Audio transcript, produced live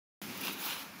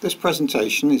This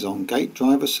presentation is on gate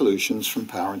driver solutions from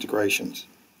Power Integrations.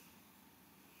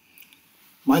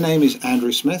 My name is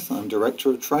Andrew Smith. I'm Director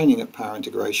of Training at Power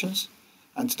Integrations,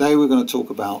 and today we're going to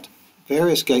talk about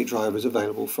various gate drivers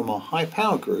available from our high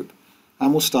power group,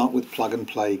 and we'll start with plug and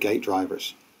play gate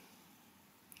drivers.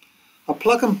 A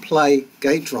plug and play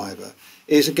gate driver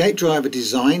is a gate driver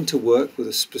designed to work with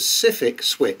a specific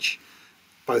switch,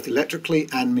 both electrically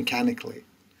and mechanically.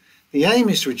 The aim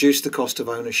is to reduce the cost of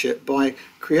ownership by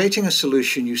creating a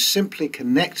solution you simply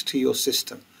connect to your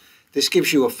system. This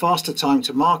gives you a faster time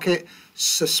to market,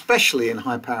 especially in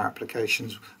high power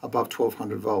applications above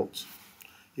 1200 volts.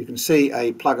 You can see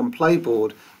a plug and play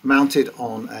board mounted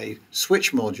on a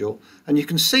switch module, and you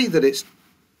can see that it's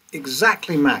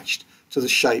exactly matched to the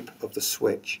shape of the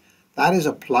switch. That is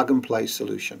a plug and play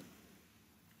solution.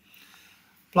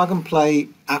 Plug and play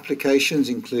applications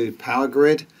include power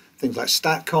grid. Things like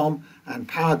STATCOM and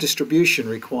power distribution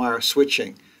require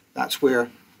switching. That's where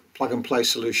plug and play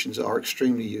solutions are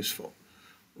extremely useful.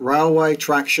 Railway,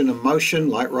 traction and motion,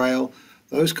 light rail,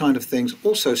 those kind of things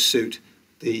also suit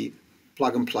the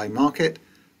plug and play market.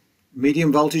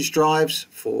 Medium voltage drives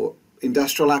for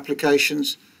industrial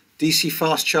applications, DC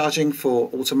fast charging for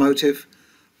automotive,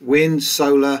 wind,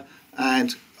 solar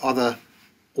and other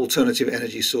alternative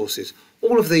energy sources.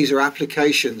 All of these are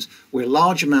applications where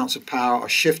large amounts of power are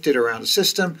shifted around a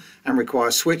system and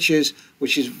require switches,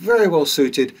 which is very well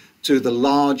suited to the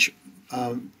large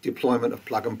deployment of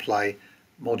plug and play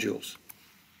modules.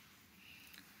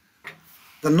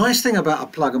 The nice thing about a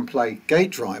plug and play gate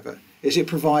driver is it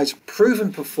provides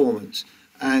proven performance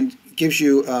and gives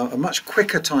you a much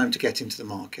quicker time to get into the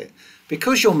market.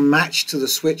 Because you're matched to the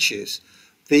switches,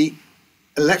 the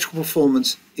electrical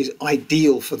performance is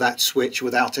ideal for that switch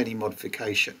without any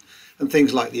modification. And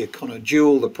things like the Econo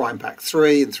Dual, the Prime Pack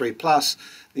 3 and 3 Plus,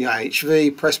 the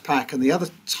IHV, Press Pack and the other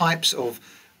types of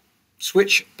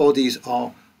switch bodies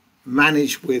are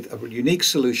managed with a unique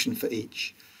solution for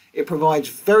each. It provides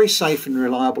very safe and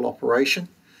reliable operation.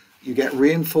 You get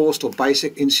reinforced or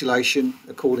basic insulation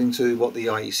according to what the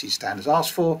IEC standards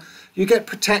ask for. You get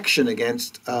protection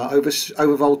against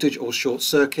over voltage or short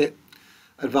circuit,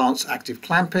 advanced active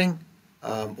clamping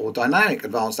or dynamic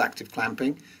advanced active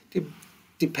clamping,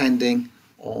 depending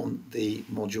on the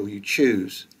module you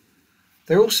choose.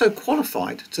 They're also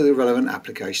qualified to the relevant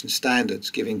application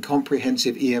standards, giving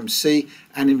comprehensive EMC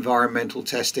and environmental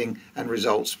testing and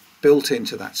results built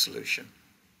into that solution.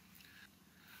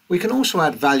 We can also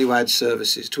add value-add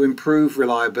services to improve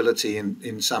reliability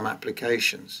in some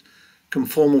applications.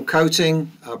 Conformal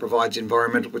coating provides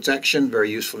environmental protection,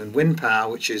 very useful in wind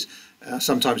power, which is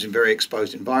sometimes in very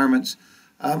exposed environments.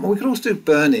 We can also do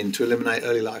burn-in to eliminate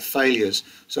early life failures.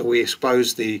 So we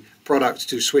expose the product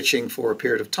to switching for a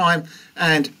period of time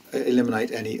and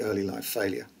eliminate any early life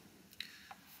failure.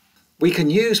 We can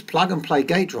use plug and play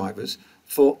gate drivers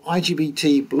for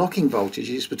IGBT blocking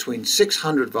voltages between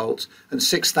 600 volts and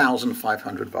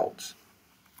 6,500 volts.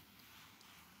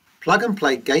 Plug and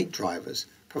play gate drivers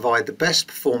provide the best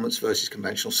performance versus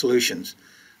conventional solutions.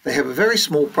 They have a very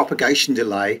small propagation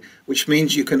delay, which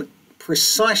means you can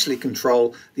precisely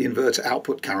control the inverter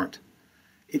output current.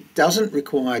 It doesn't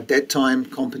require dead time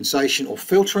compensation or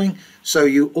filtering, so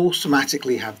you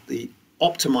automatically have the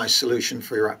optimized solution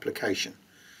for your application.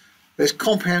 There's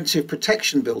comprehensive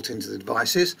protection built into the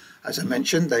devices. As I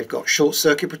mentioned, they've got short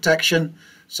circuit protection,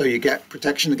 so you get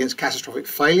protection against catastrophic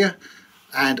failure,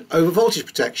 and over voltage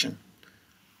protection.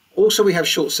 Also, we have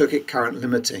short circuit current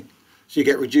limiting. So you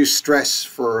get reduced stress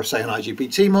for, say, an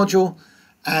IGBT module,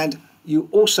 and you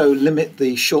also limit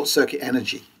the short circuit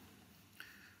energy.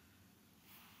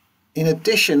 In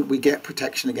addition, we get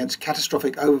protection against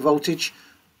catastrophic overvoltage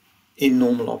in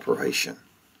normal operation.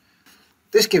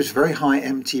 This gives very high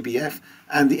MTBF,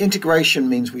 and the integration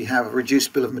means we have a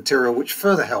reduced bill of material, which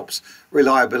further helps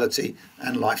reliability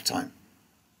and lifetime.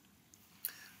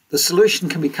 The solution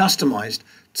can be customized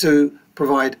to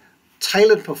provide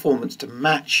tailored performance to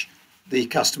match the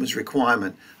customer's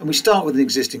requirement, and we start with an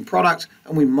existing product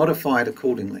and we modify it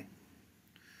accordingly.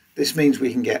 This means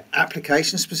we can get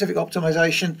application-specific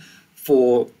optimization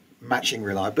for matching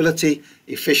reliability,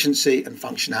 efficiency and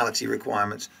functionality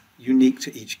requirements unique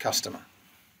to each customer.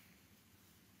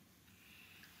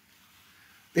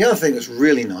 The other thing that's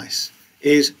really nice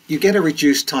is you get a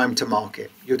reduced time to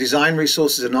market. Your design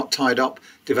resources are not tied up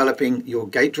developing your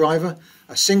gate driver.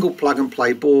 A single plug and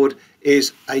play board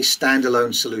is a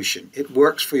standalone solution. It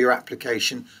works for your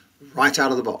application right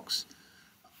out of the box.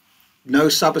 No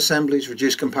sub-assemblies,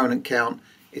 reduced component count.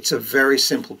 It's a very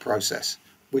simple process,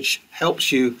 which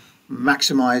helps you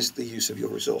maximize the use of your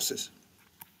resources.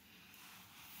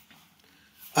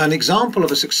 An example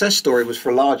of a success story was for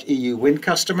a large EU wind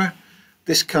customer.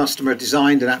 This customer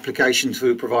designed an application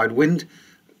to provide wind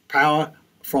power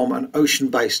from an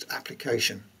ocean-based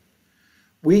application.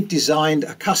 We designed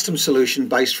a custom solution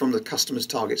based from the customer's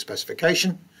target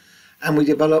specification, and we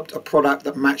developed a product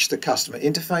that matched the customer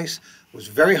interface, was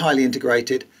very highly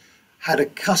integrated, had a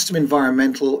custom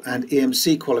environmental and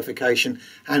EMC qualification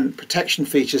and protection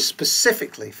features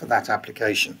specifically for that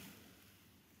application.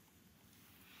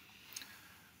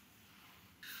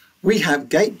 We have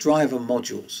gate driver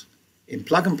modules in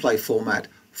plug-and-play format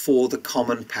for the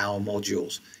common power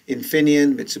modules.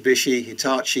 Infineon, Mitsubishi,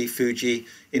 Hitachi, Fuji,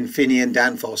 Infineon,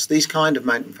 Danfoss, these kind of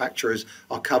manufacturers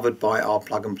are covered by our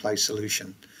plug-and-play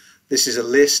solution. This is a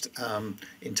list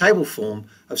in table form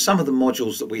of some of the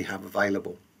modules that we have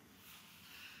available.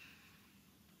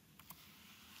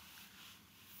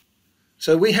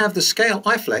 So we have the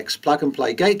SCALE-iFlex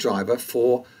plug-and-play gate driver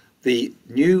for the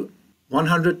new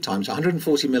 100 times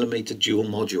 140 millimeter dual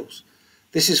modules.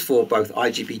 This is for both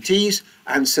IGBTs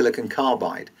and silicon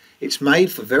carbide. It's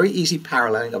made for very easy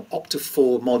paralleling of up to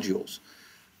 4 modules.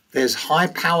 There's high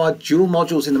power dual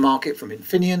modules in the market from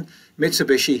Infineon,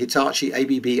 Mitsubishi, Hitachi,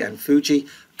 ABB and Fuji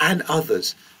and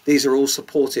others. These are all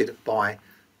supported by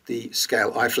the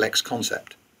SCALE-iFlex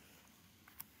concept.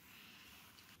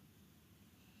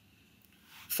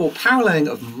 For paralleling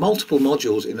of multiple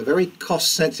modules in a very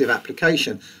cost-sensitive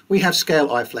application, we have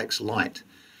SCALE-iFlex Lite.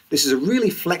 This is a really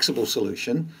flexible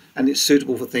solution and it's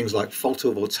suitable for things like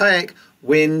photovoltaic,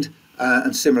 wind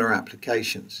and similar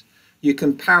applications. You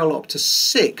can parallel up to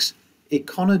 6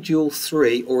 EconoDual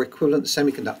 3 or equivalent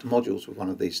semiconductor modules with one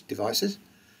of these devices.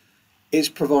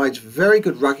 It provides very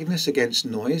good ruggedness against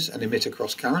noise and emitter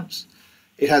cross currents.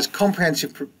 It has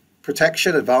comprehensive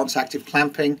protection, advanced active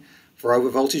clamping for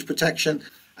overvoltage protection,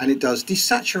 and it does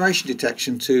desaturation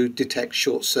detection to detect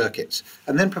short circuits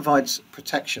and then provides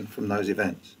protection from those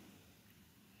events.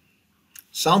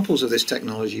 Samples of this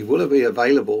technology will be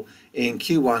available in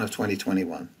Q1 of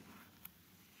 2021.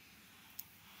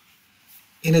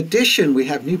 In addition, we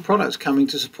have new products coming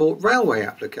to support railway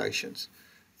applications.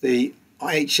 The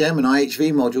IHM and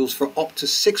IHV modules for up to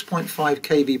 6.5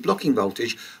 kV blocking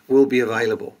voltage will be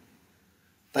available.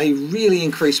 They really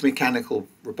increase mechanical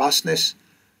robustness,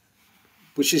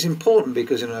 which is important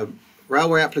because in a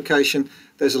railway application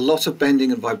there's a lot of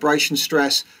bending and vibration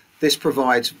stress. This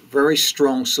provides very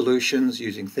strong solutions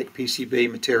using thick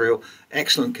PCB material,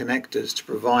 excellent connectors to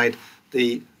provide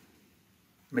the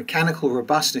mechanical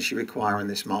robustness you require in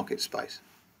this market space.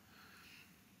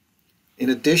 In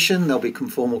addition, there'll be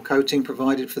conformal coating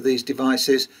provided for these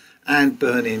devices and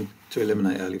burn-in to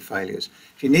eliminate early failures.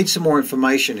 If you need some more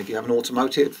information, if you have an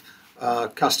automotive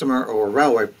customer or a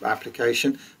railway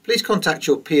application, please contact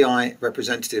your PI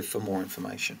representative for more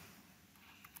information.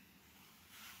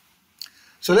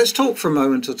 So let's talk for a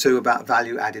moment or two about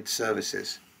value-added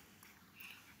services.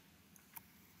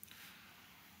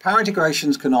 Power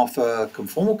integrations can offer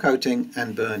conformal coating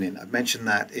and burn-in. I've mentioned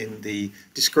that in the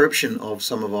description of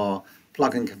some of our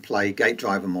plug-and-play gate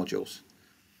driver modules.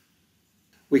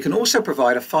 We can also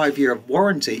provide a 5-year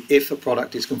warranty if the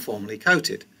product is conformally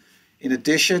coated. In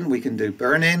addition, we can do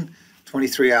burn-in,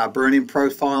 23-hour burn-in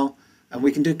profile, and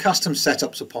we can do custom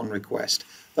setups upon request.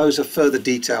 Those are further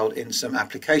detailed in some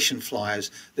application flyers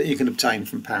that you can obtain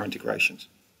from Power Integrations.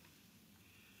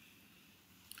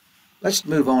 Let's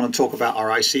move on and talk about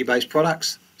our IC-based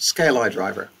products,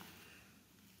 SCALE-iDriver.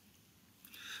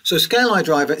 So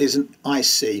SCALE-iDriver is an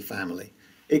IC family.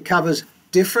 It covers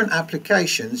different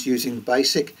applications using the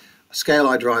basic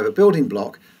SCALE-iDriver building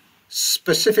block,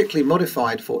 specifically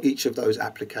modified for each of those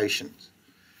applications.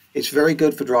 It's very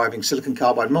good for driving silicon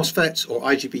carbide MOSFETs or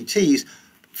IGBTs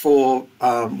for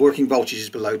working voltages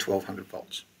below 1200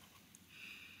 volts.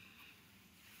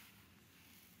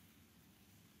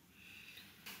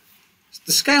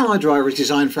 The SCALE-iDriver is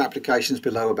designed for applications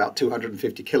below about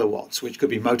 250 kilowatts, which could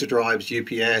be motor drives,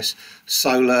 UPS,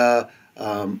 solar,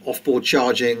 off-board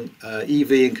charging,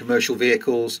 EV and commercial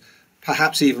vehicles,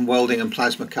 perhaps even welding and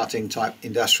plasma cutting type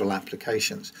industrial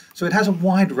applications. So it has a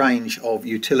wide range of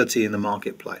utility in the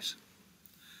marketplace.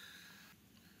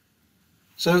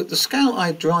 So the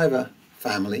SCALE-iDriver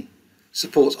family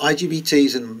supports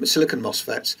IGBTs and silicon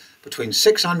MOSFETs between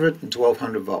 600 and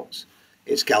 1200 volts.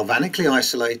 It's galvanically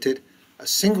isolated, a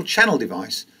single channel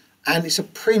device, and it's a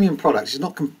premium product. It's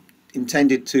not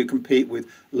intended to compete with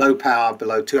low power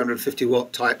below 250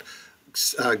 watt type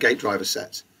gate driver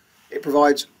sets. It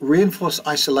provides reinforced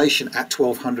isolation at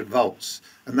 1200 volts,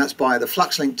 and that's by the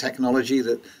FluxLink technology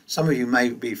that some of you may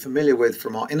be familiar with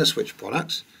from our InnoSwitch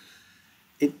products.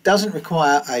 It doesn't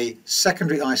require a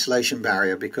secondary isolation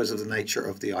barrier because of the nature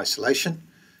of the isolation.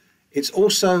 It's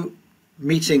also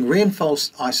meeting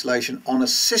reinforced isolation on a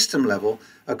system level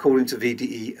according to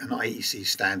VDE and IEC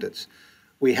standards.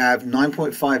 We have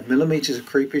 9.5 millimeters of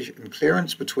creepage and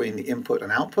clearance between the input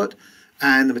and output,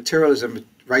 and the material is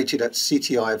rated at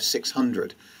CTI of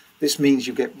 600. This means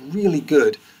you get really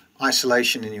good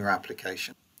isolation in your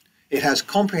application. It has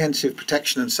comprehensive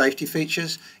protection and safety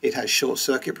features. It has short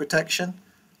circuit protection,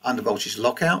 under voltage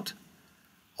lockout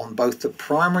on both the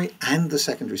primary and the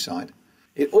secondary side.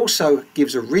 It also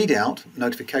gives a readout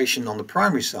notification on the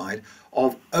primary side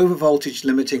of overvoltage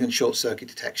limiting and short circuit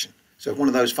detection. So if one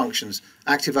of those functions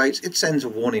activates, it sends a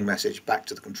warning message back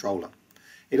to the controller.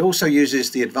 It also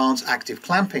uses the advanced active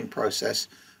clamping process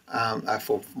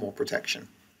for more protection.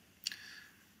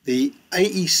 The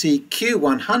AEC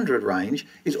Q100 range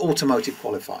is automotive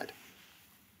qualified.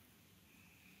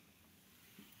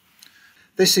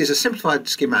 This is a simplified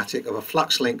schematic of a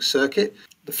flux-link circuit.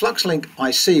 The flux-link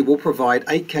IC will provide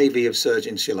 8 kV of surge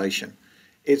insulation.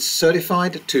 It's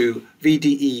certified to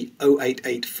VDE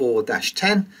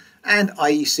 0884-10 and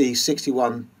IEC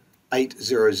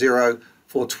 61800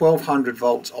 for 1200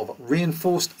 volts of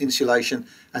reinforced insulation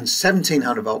and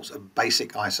 1700 volts of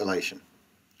basic isolation.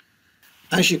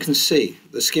 As you can see,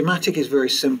 the schematic is very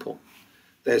simple.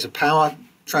 There's a power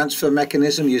transfer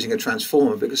mechanism using a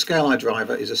transformer because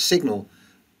SCALE-iDriver is a signal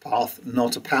path,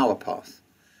 not a power path.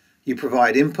 You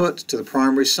provide input to the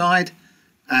primary side,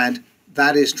 and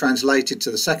that is translated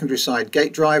to the secondary side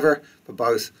gate driver for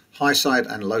both high side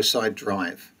and low side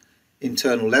drive.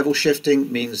 Internal level shifting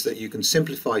means that you can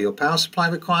simplify your power supply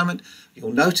requirement.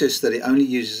 You'll notice that it only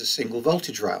uses a single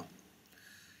voltage rail.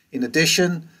 In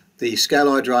addition, the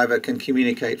SCALE-iDriver can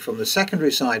communicate from the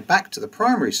secondary side back to the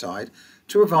primary side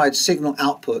to provide signal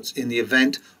outputs in the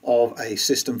event of a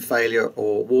system failure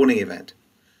or warning event.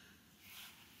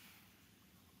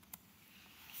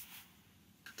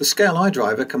 The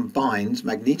SCALE-iDriver combines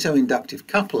magneto-inductive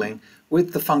coupling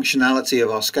with the functionality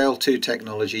of our SCALE-2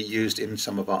 technology used in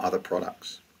some of our other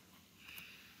products.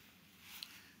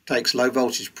 Takes low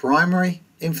voltage primary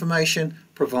information,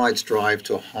 provides drive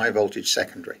to a high voltage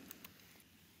secondary.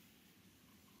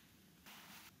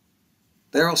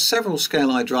 There are several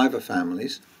SCALE-iDriver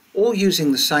families, all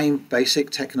using the same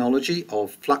basic technology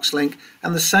of FluxLink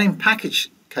and the same package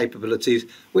capabilities,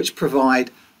 which provide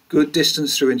good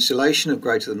distance through insulation of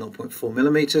greater than 0.4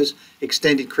 millimeters,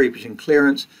 extended creepage and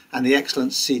clearance, and the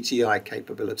excellent CTI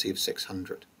capability of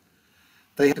 600.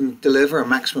 They can deliver a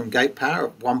maximum gate power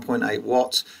of 1.8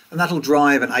 watts, and that'll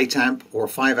drive an 8 amp or a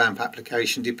 5 amp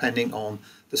application depending on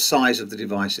the size of the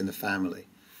device in the family.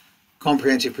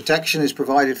 Comprehensive protection is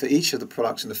provided for each of the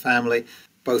products in the family,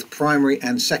 both primary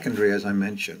and secondary, as I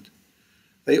mentioned.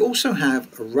 They also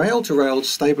have a rail-to-rail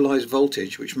stabilized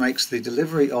voltage, which makes the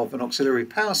delivery of an auxiliary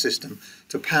power system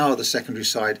to power the secondary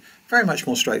side very much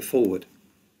more straightforward.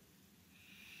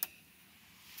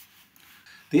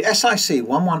 The SIC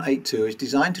 1182 is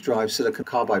designed to drive silicon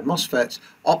carbide MOSFETs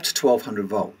up to 1200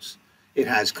 volts. It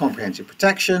has comprehensive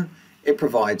protection, it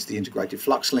provides the integrated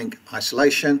flux link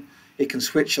isolation, it can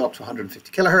switch up to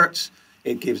 150 kilohertz,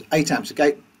 it gives 8 amps of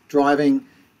gate driving,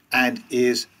 and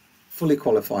is fully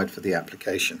qualified for the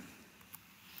application.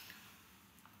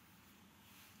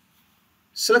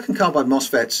 Silicon carbide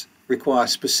MOSFETs require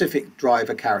specific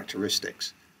driver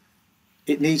characteristics.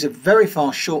 It needs a very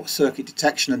fast short circuit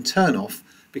detection and turn off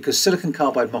because silicon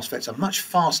carbide MOSFETs are much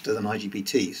faster than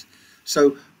IGBTs.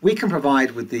 So we can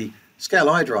provide with the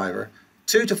SCALE-iDriver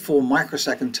 2 to 4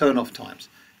 microsecond turn off times.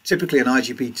 Typically an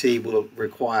IGBT will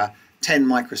require 10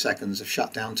 microseconds of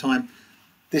shutdown time.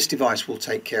 This device will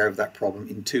take care of that problem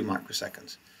in 2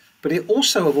 microseconds. But it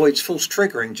also avoids false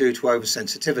triggering due to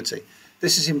oversensitivity.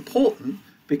 This is important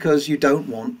because you don't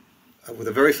want, with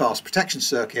a very fast protection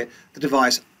circuit, the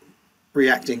device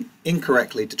reacting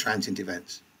incorrectly to transient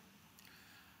events.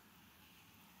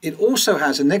 It also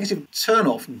has a negative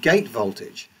turn-off gate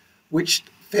voltage, which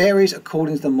varies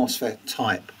according to the MOSFET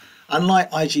type.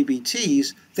 Unlike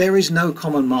IGBTs, there is no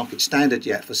common market standard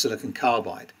yet for silicon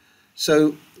carbide.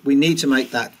 So we need to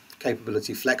make that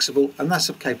capability flexible, and that's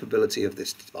a capability of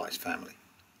this device family.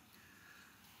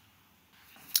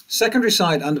 Secondary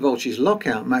side undervoltage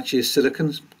lockout matches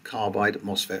silicon carbide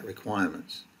MOSFET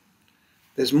requirements.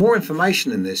 There's more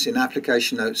information in this in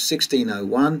application note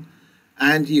 1601,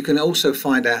 and you can also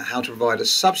find out how to provide a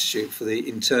substitute for the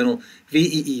internal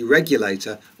VEE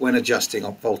regulator when adjusting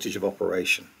voltage of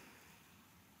operation.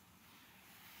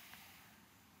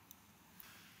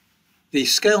 The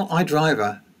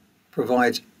SCALE-iDriver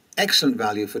provides excellent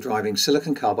value for driving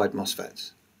silicon carbide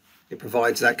MOSFETs. It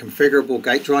provides that configurable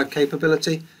gate drive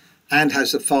capability and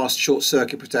has the fast short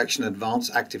circuit protection,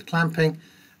 advanced active clamping,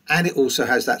 and it also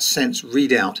has that sense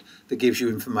readout that gives you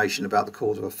information about the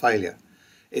cause of a failure.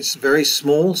 It's very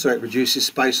small, so it reduces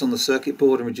space on the circuit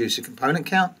board and reduces component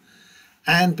count.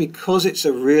 And because it's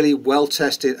a really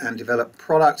well-tested and developed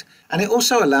product, and it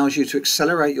also allows you to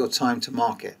accelerate your time to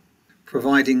market,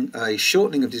 providing a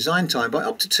shortening of design time by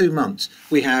up to 2 months.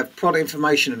 We have product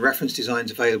information and reference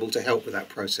designs available to help with that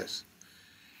process.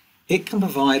 It can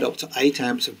provide up to 8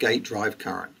 amps of gate drive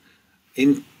current,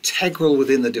 integral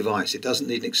within the device. It doesn't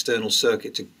need an external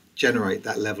circuit to generate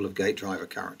that level of gate driver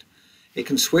current. It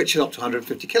can switch it up to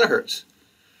 150 kilohertz.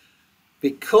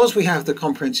 Because we have the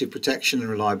comprehensive protection and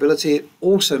reliability, it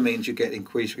also means you get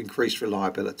increased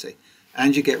reliability,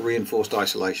 and you get reinforced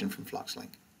isolation from FluxLink.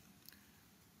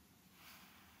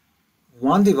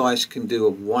 One device can do a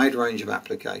wide range of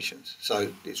applications,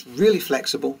 so it's really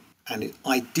flexible and it's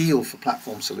ideal for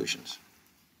platform solutions.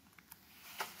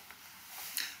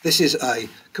 This is a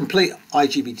complete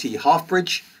IGBT half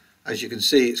bridge. As you can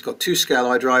see, it's got 2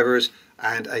 SCALE-iDrivers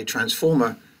and a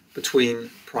transformer between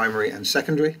primary and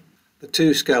secondary. The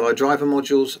 2 SCALE-iDriver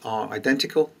modules are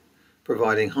identical,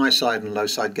 providing high side and low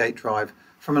side gate drive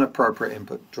from an appropriate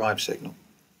input drive signal.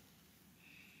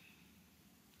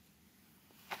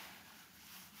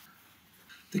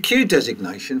 The Q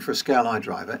designation for a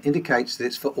SCALE-iDriver indicates that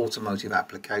it's for automotive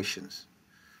applications.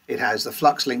 It has the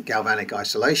FluxLink galvanic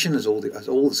isolation, as all the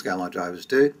SCALE-iDrivers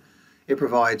do. It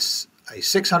provides a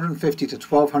 650 to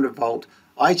 1200 volt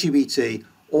IGBT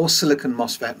or silicon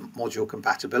MOSFET module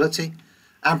compatibility,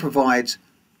 and provides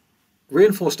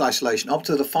reinforced isolation up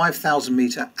to the 5,000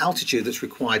 meter altitude that's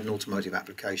required in automotive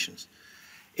applications.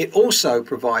 It also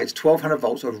provides 1200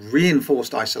 volts of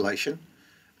reinforced isolation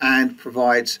and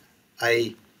provides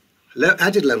a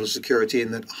added level of security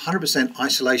in that 100%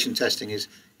 isolation testing is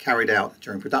carried out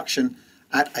during production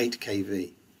at 8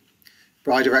 kV.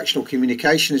 Bidirectional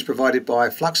communication is provided by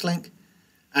FluxLink,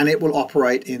 and it will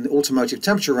operate in automotive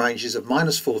temperature ranges of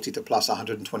 -40 to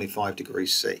 +125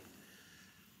 degrees C.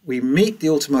 We meet the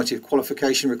automotive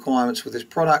qualification requirements with this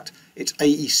product. It's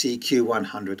AEC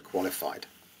Q100 qualified.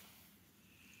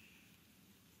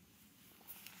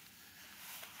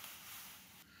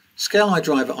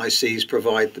 SCALE-iDriver ICs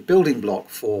provide the building block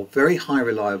for very high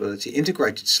reliability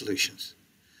integrated solutions.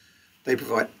 They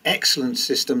provide excellent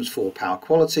systems for power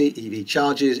quality, EV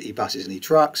chargers, e-buses and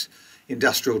e-trucks,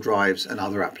 industrial drives and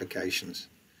other applications.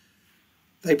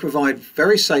 They provide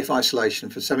very safe isolation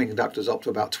for semiconductors up to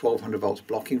about 1200 volts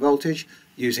blocking voltage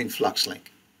using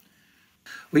FluxLink.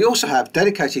 We also have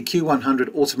dedicated Q100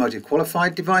 automotive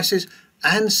qualified devices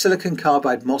and silicon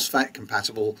carbide MOSFET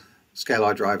compatible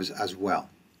SCALE-iDrivers as well.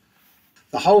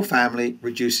 The whole family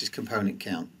reduces component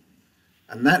count,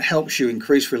 and that helps you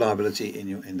increase reliability in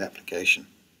your end application.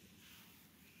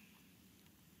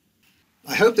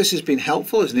 I hope this has been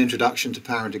helpful as an introduction to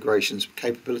Power Integration's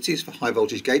capabilities for high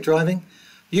voltage gate driving.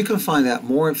 You can find out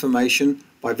more information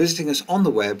by visiting us on the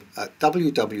web at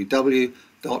www.power.com.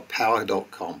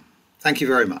 Thank you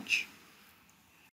very much.